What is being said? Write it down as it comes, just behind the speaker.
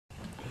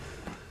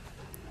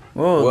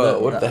Whoa,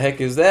 what the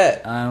heck is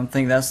that? I don't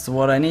think that's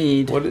what I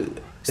need. What is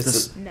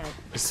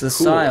It's the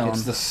Scion.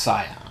 It's the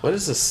Scion. What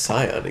is a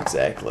Scion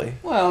exactly?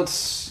 Well,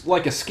 it's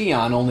like a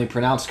Scion, only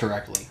pronounced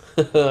correctly.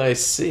 I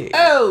see.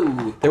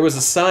 Oh! There was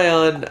a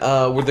Scion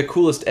were the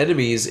coolest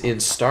enemies in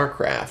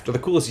StarCraft, or the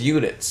coolest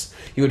units.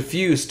 You would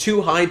fuse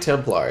 2 High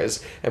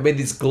Templars and made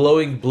these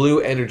glowing blue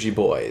energy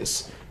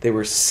boys. They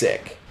were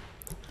sick.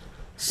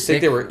 I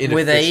think they were inefficient,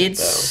 with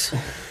AIDS. Though.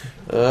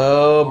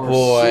 Oh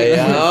boy!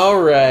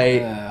 All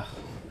right.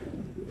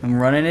 I'm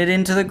running it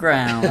into the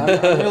ground.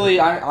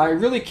 I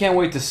really can't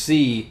wait to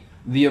see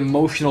the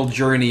emotional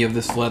journey of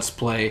this Let's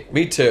Play.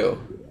 Me too.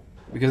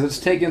 Because it's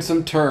taken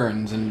some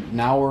turns, and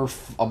now we're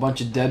a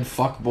bunch of dead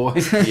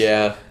fuckboys.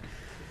 Yeah.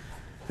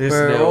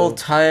 We're all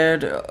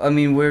tired. I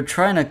mean, we're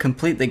trying to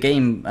complete the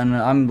game, and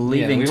I'm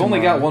leaving we've tomorrow.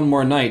 only got one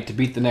more night to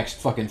beat the next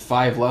fucking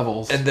 5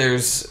 levels. And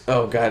there's...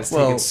 Oh god, it's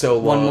taking so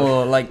long. One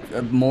more,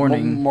 like,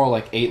 morning. More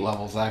like 8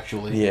 levels,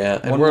 actually.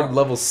 Yeah, and we're on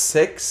level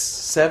 6,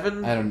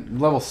 7? I don't...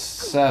 Level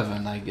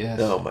 7, I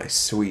guess. Oh my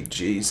sweet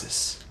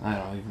Jesus. I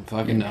don't even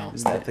fucking know.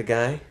 Is that the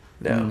guy?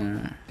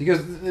 No.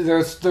 Because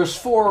there's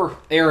 4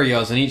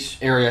 areas, and each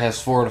area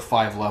has 4 to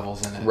 5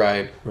 levels in it.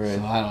 Right.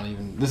 So I don't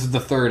even... This is the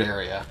 3rd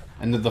area.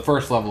 And the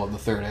first level of the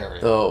 3rd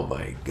area. Oh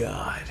my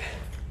god.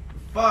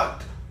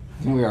 Fucked.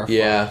 We are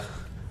fucked.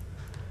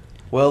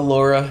 Well,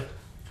 Laura,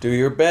 do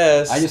your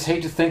best. I just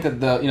hate to think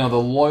that the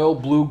loyal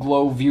Blue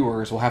Glow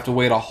viewers will have to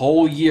wait a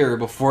whole year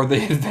before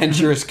the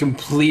adventure is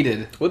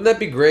completed. Wouldn't that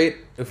be great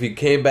if you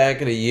came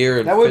back in a year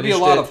and that would be a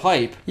lot it? of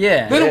hype.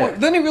 Yeah.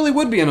 Then it really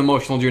would be an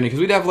emotional journey because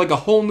we'd have like a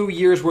whole new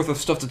year's worth of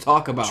stuff to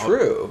talk about.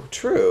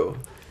 True.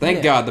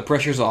 Thank God the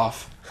pressure's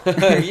off.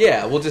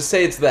 Yeah, we'll just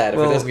say it's that if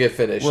it doesn't get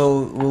finished.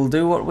 We'll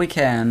do what we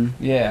can.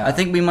 Yeah. I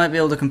think we might be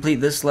able to complete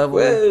this level.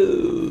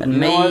 Whoa. And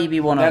maybe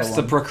one other one. That's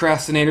the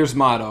procrastinator's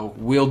motto.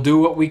 We'll do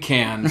what we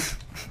can.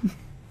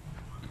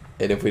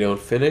 And if we don't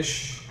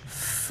finish...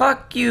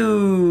 Fuck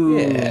you!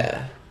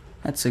 Yeah.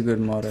 That's a good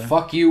motto.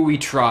 Fuck you, we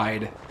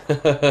tried.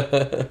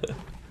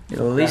 At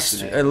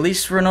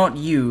least we're not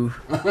you.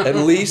 At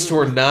least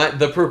we're not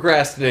the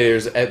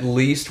procrastinators. At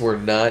least we're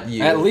not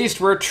you. At least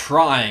we're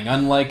trying,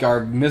 unlike our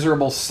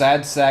miserable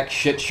sad sack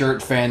shit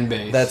shirt fan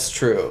base. That's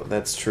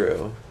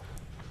true.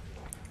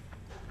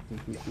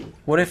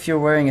 What if you're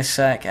wearing a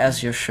sack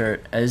as your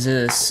shirt? Is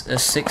it a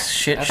 6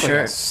 shit That's shirt?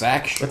 Like a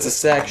sack shirt. What's a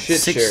sack shit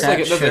Six shirt? sack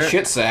That's a shirt.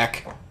 shit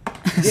sack.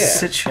 Yeah.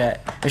 Shit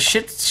sack. A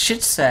shit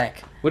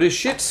sack. Would a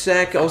shit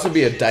sack also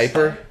be a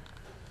diaper?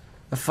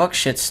 A fuck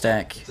shit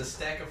stack. It's a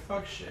stack of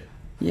fuck shit.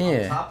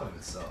 Yeah. On top of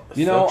itself.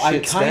 You know, Fuck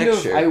shit stack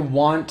shirt. I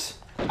want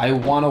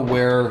to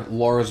wear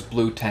Laura's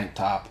blue tank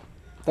top.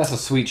 That's a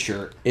sweet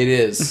shirt. It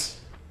is.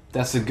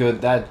 That's a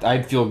good.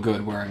 I'd feel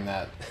good wearing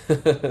that.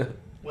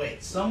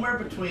 Wait, somewhere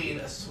between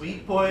a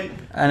sweet boy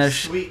And a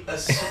sweet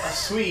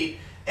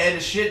and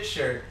a shit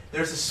shirt.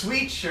 There's a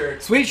sweet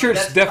shirt. Sweet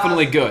shirt's that's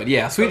definitely positive. good.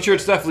 Yeah, sweet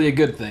shirt's definitely a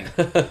good thing.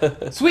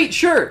 Sweet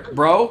shirt,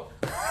 bro.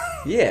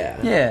 Yeah.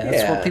 Yeah,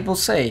 that's what people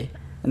say.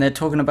 And they're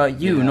talking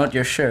about you, not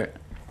your shirt.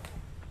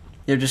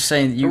 You're just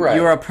saying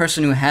you're a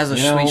person who has a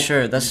sweet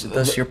shirt.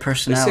 That's your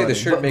personality. They say the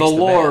shirt The makes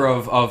lore the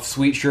man. of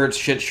sweet shirts,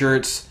 shit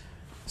shirts,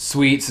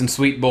 sweets and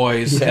sweet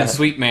boys and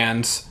sweet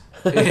mans.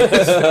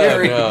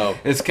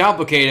 It's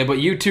complicated, but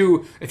you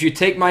two, if you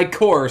take my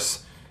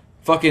course,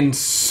 fucking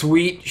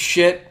sweet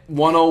shit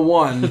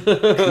 101,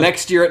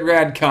 next year at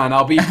Radcon,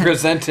 I'll be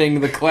presenting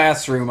the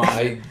classroom on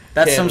it.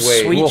 That's some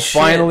wait. sweet We'll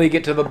shit. finally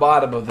get to the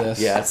bottom of this.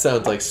 Yeah, it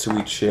sounds like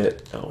sweet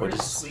shit. Oh, Where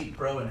does Sweet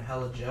Bro and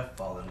Hella Jeff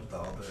fall in with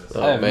all this?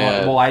 Oh,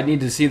 man. Well, I need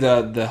to see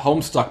the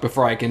Homestuck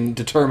before I can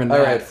determine that.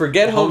 Alright,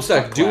 forget The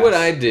Homestuck. Do class. what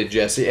I did,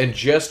 Jesse, and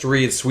just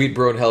read Sweet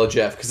Bro and Hella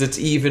Jeff, because it's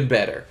even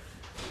better.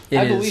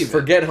 I believe it.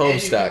 Forget And you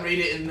Homestuck. can read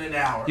it in an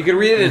hour. You can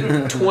read it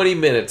in 20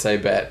 minutes, I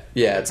bet.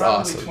 Yeah, it's Probably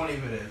awesome. 20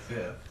 minutes,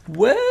 yeah.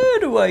 Where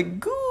do I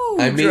go?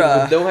 I mean,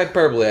 with no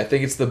hyperbole, I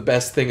think it's the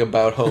best thing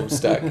about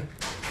Homestuck.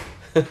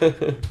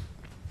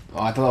 Oh,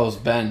 I thought that was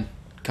Ben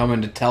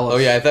coming to tell us. Oh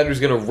yeah, I thought he was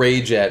gonna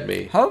rage at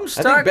me.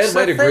 Homestuck's I think Ben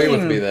might a agree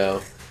with thing. me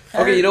though.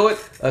 Okay, you know what?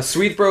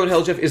 Sweet Bro and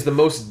Hell Jeff is the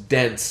most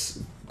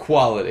dense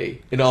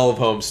quality in all of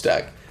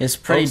Homestuck. It's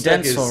pretty Homestuck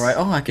dense, is- alright.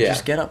 Oh, I could yeah.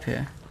 just get up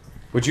here.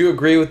 Would you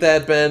agree with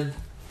that, Ben?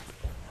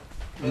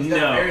 It's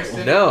got a very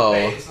cynical No.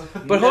 face.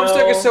 But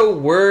Homestuck is so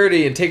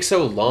wordy and takes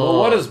so long. Well,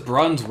 what does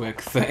Brunswick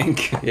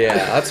think? Yeah,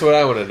 that's what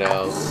I want to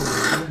know.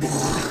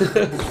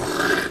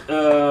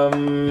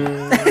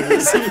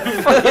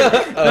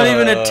 Not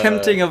even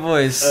attempting a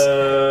voice.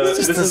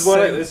 This the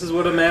is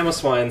what a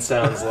Mamoswine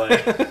sounds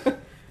like.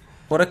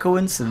 What a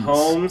coincidence.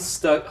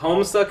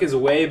 Homestuck is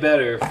way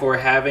better for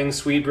having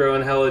Sweet Bro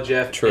and Hella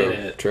Jeff True, in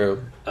it.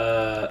 true.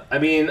 I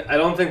mean, I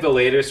don't think the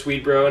later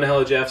Sweet Bro and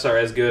Hella Jeffs are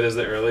as good as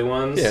the early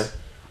ones. Yeah.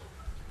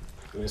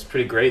 It was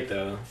pretty great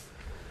though.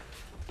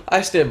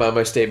 I stand by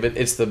my statement.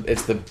 It's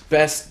the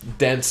best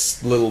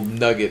dense little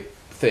nugget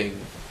thing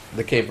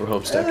that came from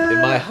Homestuck,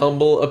 in my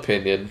humble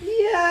opinion.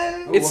 Yeah,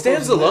 It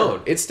stands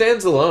alone. It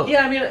stands alone.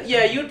 Yeah, I mean,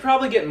 yeah, you would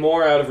probably get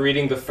more out of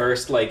reading the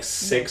first, like,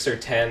 6 or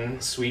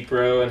 10 Sweet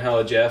Bro and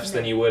Hella Jeffs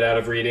than you would out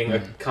of reading a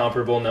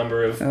comparable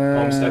number of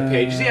Homestuck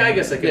pages. Yeah, I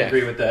guess I could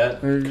agree with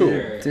that. Cool.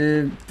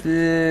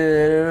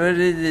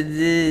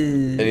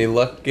 Any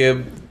luck,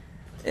 Gib?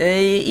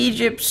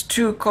 Egypt's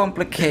too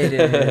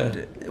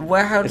complicated.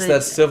 It's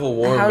that Civil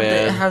War,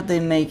 man. How'd they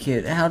make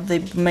it? How'd they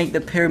make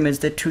the pyramids?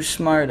 They're too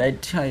smart.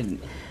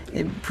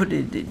 They put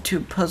it in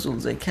 2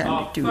 puzzles. They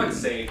can't do it. Oh, fuck's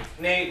sake.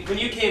 Nate, when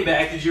you came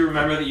back, did you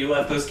remember that you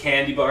left those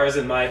candy bars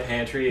in my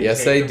pantry?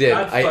 Yes, I did.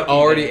 I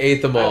already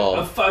ate them all.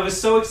 I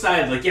was so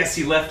excited. Like, yes,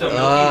 he left them.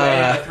 Milky Way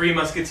and the Three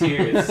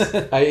Musketeers.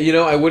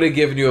 I would have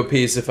given you a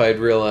piece if I'd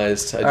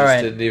realized. I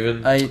just didn't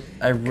even I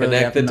really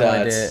connect have the no dots.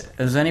 idea.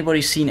 Has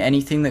anybody seen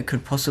anything that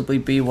could possibly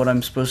be what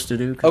I'm supposed to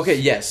do? Okay,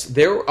 yes.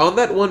 There on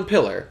that one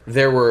pillar,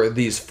 there were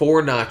these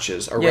 4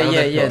 notches around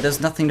that pillar. There's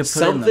nothing to put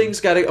in them.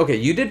 Something's got to... Okay,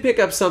 you did pick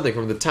up something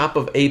from the top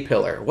of a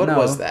pillar. What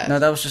was that? No,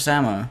 that was just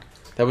ammo.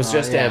 That was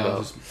just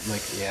ammo.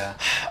 Yeah.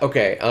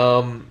 Okay,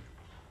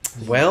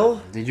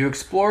 well... Did you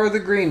explore the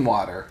green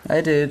water?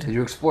 I did. Did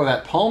you explore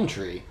that palm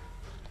tree?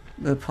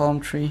 The palm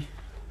tree.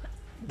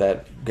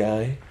 That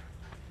guy?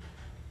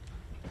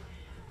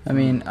 I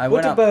mean,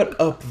 What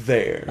about up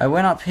there? I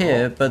went up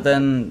here, but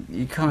then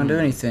you can't do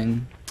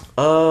anything.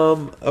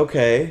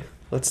 Okay.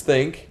 Let's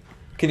think.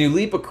 Can you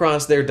leap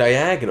across their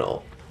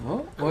diagonal?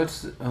 Oh,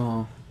 what's...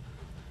 Oh...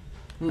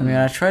 I mean,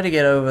 I tried to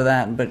get over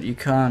that, but you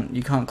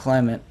can't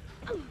climb it.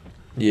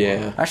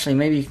 Yeah. Actually,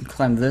 maybe you can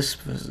climb this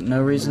for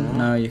no reason.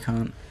 No, you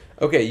can't.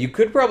 Okay, you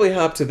could probably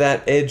hop to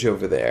that edge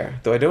over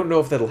there, though I don't know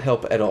if that'll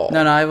help at all.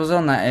 No, I was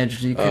on that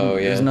edge. You couldn't,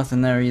 There's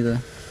nothing there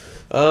either.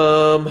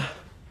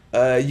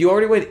 You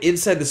already went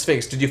inside the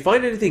Sphinx. Did you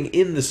find anything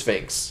in the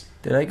Sphinx?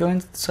 Did I go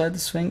inside the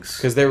Sphinx?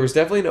 Because there was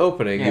definitely an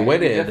opening. Yeah, you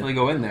went in. Definitely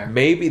go in there.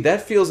 Maybe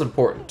that feels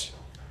important.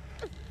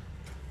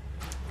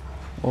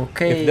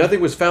 Okay. If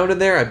nothing was found in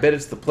there, I bet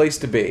it's the place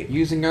to be.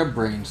 Using our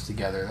brains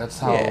together. That's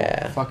how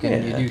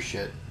you do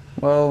shit.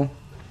 Well,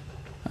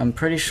 I'm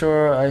pretty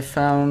sure I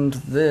found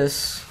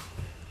this,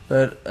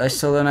 but I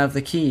still don't have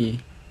the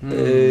key.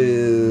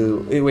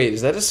 Wait,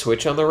 is that a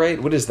switch on the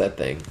right? What is that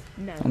thing?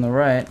 No. On the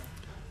right.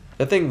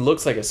 That thing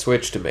looks like a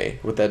switch to me,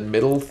 with that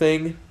middle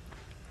thing.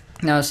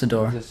 No, it's a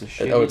door. It's a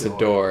It's a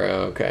door.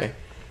 Oh, okay.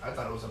 I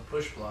thought it was a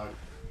push block.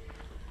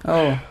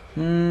 Oh,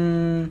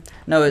 no,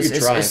 it's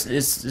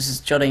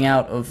jutting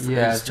out of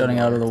it's jutting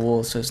out of the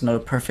wall, so it's not a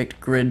perfect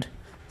grid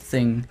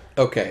thing.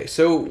 Okay,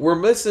 so we're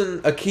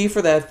missing a key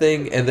for that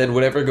thing, and then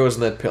whatever goes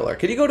in that pillar.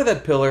 Can you go to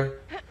that pillar?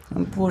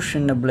 I'm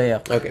pushing the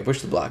block. Okay,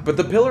 push the block. But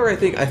the pillar, I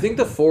think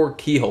the 4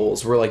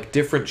 keyholes were like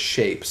different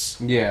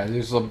shapes. Yeah,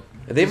 there's a...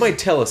 They might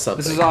tell us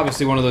something. This is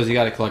obviously one of those you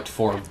gotta collect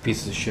 4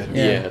 pieces of shit.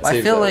 Yeah, it I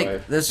seems feel that like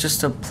way. there's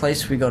just a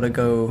place we gotta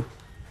go.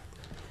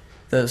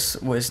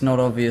 It's not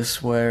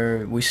obvious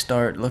where we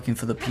start looking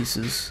for the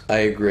pieces. I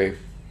agree.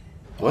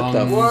 What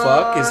the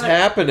fuck is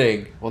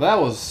happening? Well, that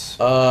was...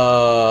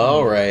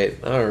 alright.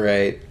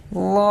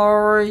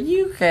 Laura,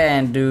 you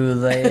can't do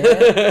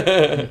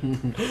that.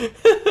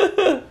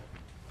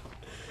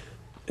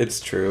 It's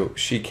true.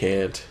 She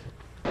can't.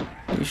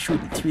 You shoot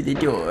it through the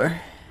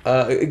door.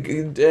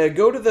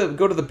 Go to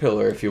the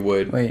pillar if you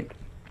would. Wait.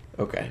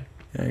 Okay.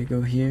 Did I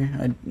go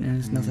here?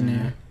 There's nothing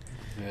here.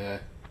 Yeah.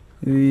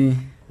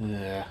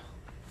 Yeah.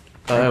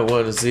 I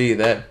want to see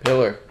that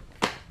pillar.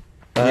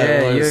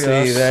 Yeah, you're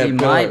gonna see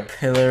my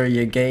pillar,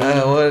 you gay.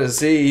 I want to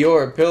see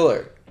your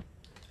pillar.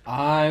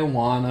 I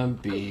wanna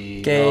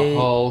be Gay. a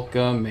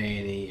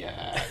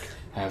Hulkamaniac.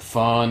 Have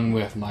fun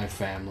with my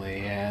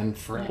family and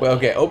friends. Well,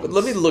 okay.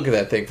 Let me look at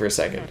that thing for a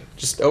second.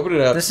 Just open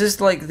it up. This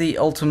is like the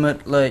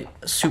ultimate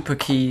super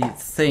key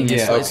thing.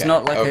 Yeah. It's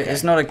not like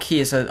it's not a key.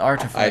 It's an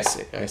artifact.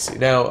 I see.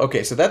 Now,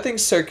 okay. So that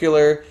thing's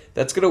circular.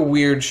 That's got a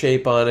weird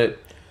shape on it.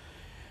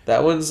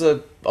 That one's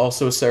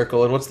also a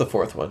circle. And what's the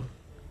 4th one?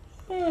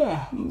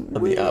 On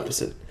the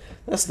opposite.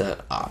 That's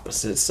not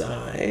opposite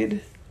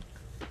side.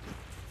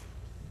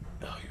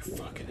 Oh, you're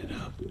fucking it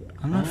up.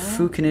 I'm not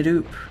fucking it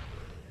up.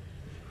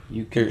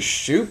 You're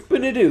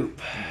shooping it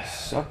oop.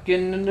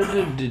 Sucking into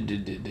the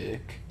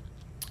dick.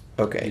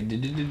 Okay.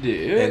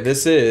 And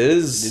this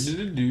is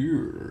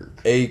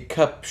a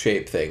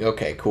cup-shaped thing.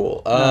 Okay,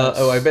 cool.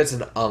 I bet it's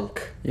an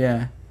Ankh.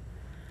 Yeah.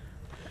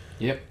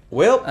 Yep.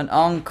 Well, an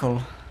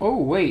uncle. Oh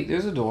wait,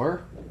 there's a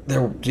door.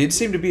 There did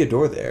seem to be a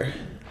door there.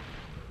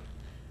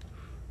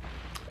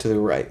 To the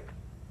right.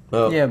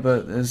 Oh. Yeah,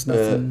 but there's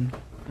nothing.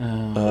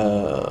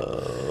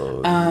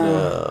 No.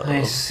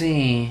 I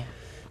see.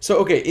 So,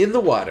 okay, in the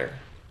water,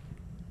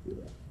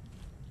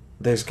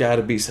 there's got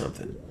to be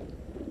something.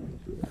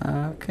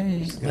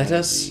 Okay. Let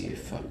us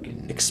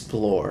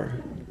explore.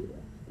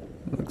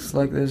 Looks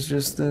like there's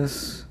just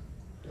this.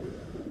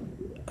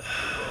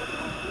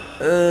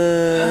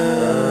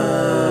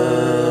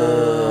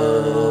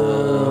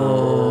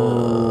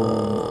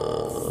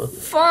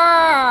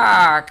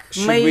 Fuck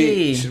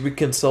me. Should we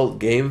consult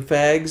game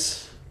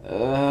fags?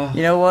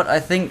 You know what? I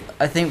think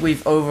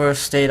we've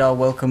overstayed our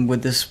welcome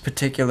with this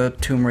particular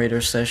Tomb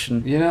Raider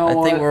session. You know I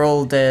what? think we're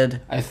all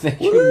dead. I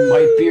think you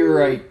might be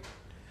right.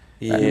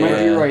 Yeah. You might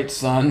be right,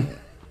 son.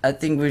 I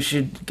think we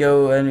should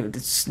go and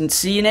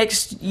see you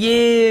next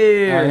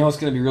year. I know it's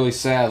gonna be really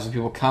sad when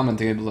people comment.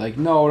 They're gonna be like,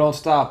 "No, don't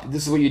stop.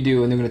 This is what you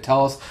do," and they're gonna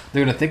tell us.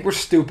 They're gonna think we're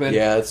stupid.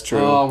 Yeah, that's true.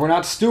 Oh, we're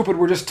not stupid.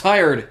 We're just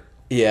tired.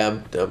 Yeah,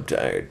 I'm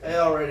tired. I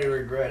already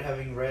regret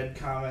having read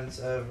comments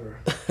ever.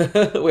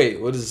 Wait,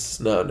 what is...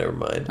 No, never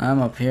mind.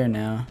 I'm up here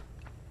now.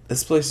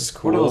 This place is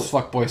cool. What are those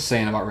fuckboys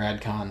saying about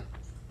Radcon?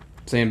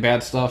 Saying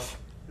bad stuff?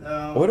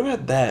 No. What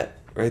about that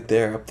right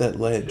there, up that Just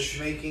ledge?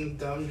 making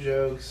dumb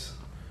jokes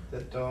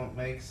that don't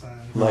make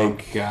sense.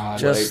 Like, oh, God.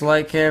 Just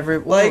like every...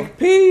 Like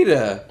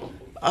Peter.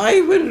 I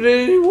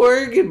didn't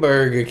work at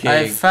Burger King.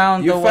 I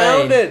found you the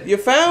found way. it. You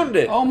found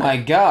it. Oh my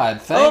God!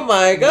 Oh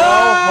my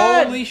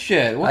God! No, holy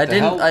shit! What I the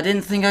didn't. hell? I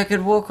didn't think I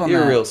could walk on You're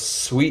that. a real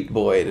sweet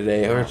boy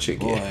today, aren't you,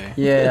 kid? Boy.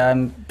 Yeah,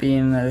 I'm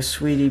being a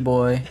sweetie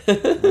boy.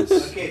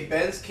 Okay,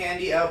 Ben's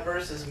candy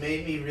outburst has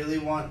made me really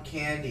want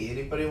candy.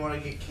 Anybody want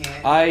to get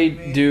candy? I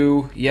with me?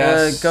 do.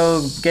 Yes.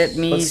 Go get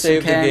me Let's some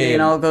save the candy game.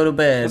 and I'll go to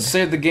bed. Let's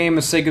save the game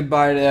and say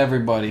goodbye to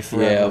everybody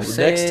forever. Yeah.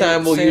 Next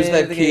time we'll use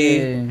that the key.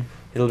 game.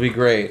 It'll be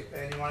great.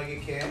 Ben, you want to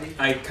get candy?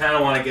 I kind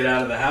of want to get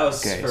out of the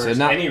house Okay, for so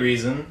now- any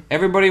reason.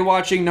 Everybody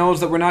watching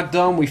knows that we're not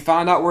dumb. We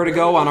found out where to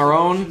go on our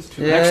own.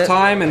 Yeah. Next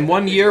time, in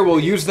 1 year,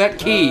 we'll use that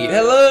key.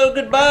 Hello,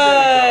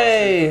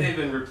 goodbye. They've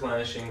been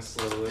replenishing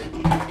slowly.